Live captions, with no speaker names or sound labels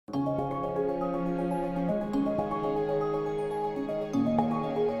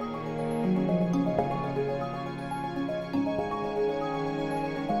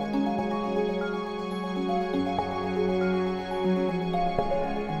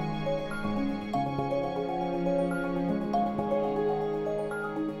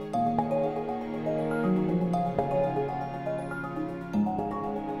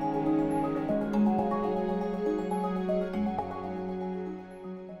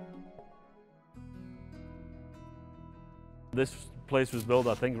This place was built,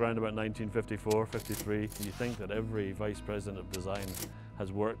 I think, around about 1954, 53. You think that every vice president of design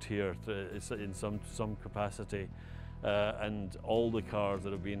has worked here in some capacity, and all the cars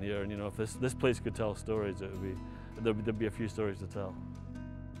that have been here. And you know, if this place could tell stories, there'd be a few stories to tell.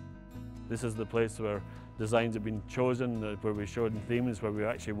 This is the place where designs have been chosen, where we showed themes, where we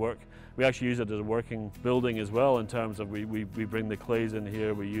actually work. We actually use it as a working building as well, in terms of we bring the clays in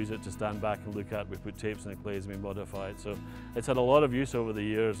here, we use it to stand back and look at, we put tapes in the clays and we modify it. So it's had a lot of use over the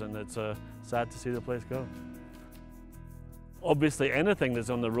years, and it's sad to see the place go. Obviously anything that's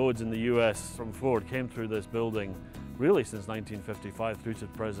on the roads in the US from Ford came through this building really since 1955 through to the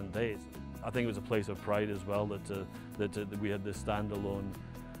present day. I think it was a place of pride as well that we had this standalone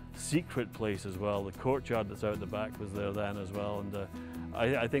secret place as well. The courtyard that's out the back was there then as well, and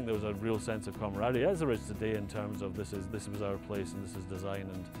I think there was a real sense of camaraderie, as there is today, in terms of this was our place and this is design.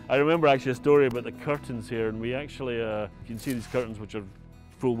 And I remember actually a story about the curtains here, and we actually, you can see these curtains which are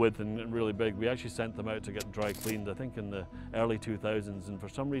full width and really big. We actually sent them out to get dry cleaned, I think in the early 2000s, and for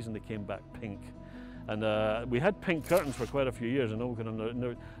some reason they came back pink. And we had pink curtains for quite a few years, and no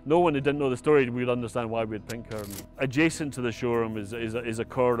one who didn't know the story would understand why we had pink curtains. Adjacent to the showroom is a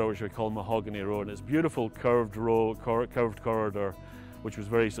corridor which we call Mahogany Road, and it's a beautiful curved corridor, which was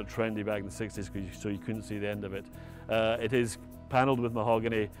very sort of trendy back in the 60s, so you couldn't see the end of it. It is panelled with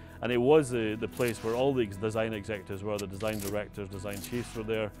mahogany, and it was the place where all the design executives were, the design directors, design chiefs were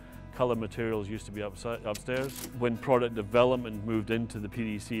there. Callum materials used to be upstairs. When product development moved into the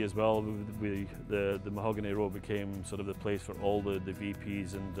PDC as well, the Mahogany Row became sort of the place for all the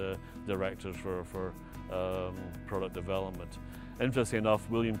VPs and directors for product development. Interestingly enough,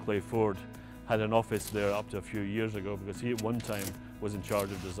 William Clay Ford had an office there up to a few years ago, because he at one time was in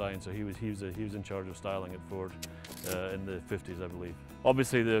charge of design, so he was in charge of styling at Ford in the 50s, I believe.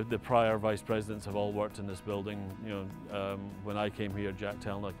 Obviously, the prior vice presidents have all worked in this building. You know, when I came here, Jack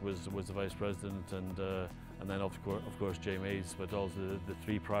Telnick was the vice president, and then of course Jay Mays, but also the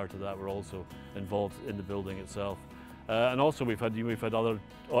three prior to that were also involved in the building itself. And also we've had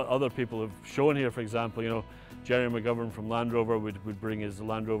other people who've shown here. For example, you know, Jerry McGovern from Land Rover would bring his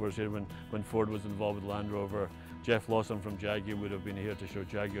Land Rovers here when Ford was involved with Land Rover. Jeff Lawson from Jaguar would have been here to show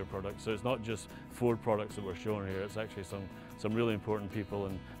Jaguar products. So it's not just Ford products that we're showing here, it's actually some really important people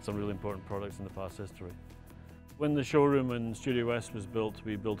and some really important products in the past history. When the showroom in Studio West was built,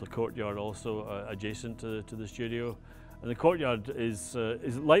 we built a courtyard also adjacent to the studio. And the courtyard is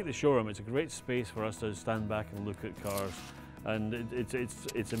like the showroom. It's a great space for us to stand back and look at cars. And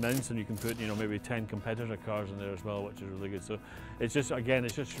it's immense, and you can put, you know, maybe 10 competitor cars in there as well, which is really good. So it's just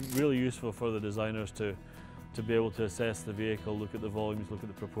really useful for the designers to be able to assess the vehicle, look at the volumes, look at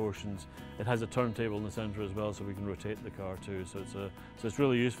the proportions. It has a turntable in the centre as well, so we can rotate the car too. So it's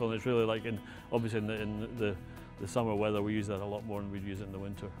really useful, and it's really like obviously in the summer weather we use that a lot more than we'd use it in the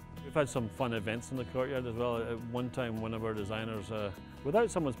winter. We've had some fun events in the courtyard as well. At one time, one of our designers, without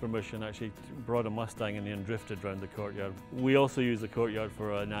someone's permission, actually brought a Mustang in and drifted around the courtyard. We also use the courtyard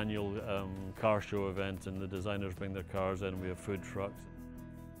for an annual car show event, and the designers bring their cars in. We have food trucks.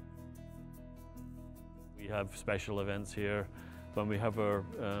 We have special events here. When we have our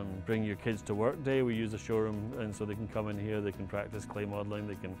Bring Your Kids to Work Day, we use the showroom, and so they can come in here, they can practice clay modelling,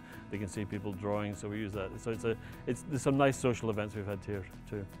 they can see people drawing, so we use that. So there's some nice social events we've had here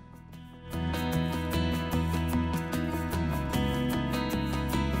too.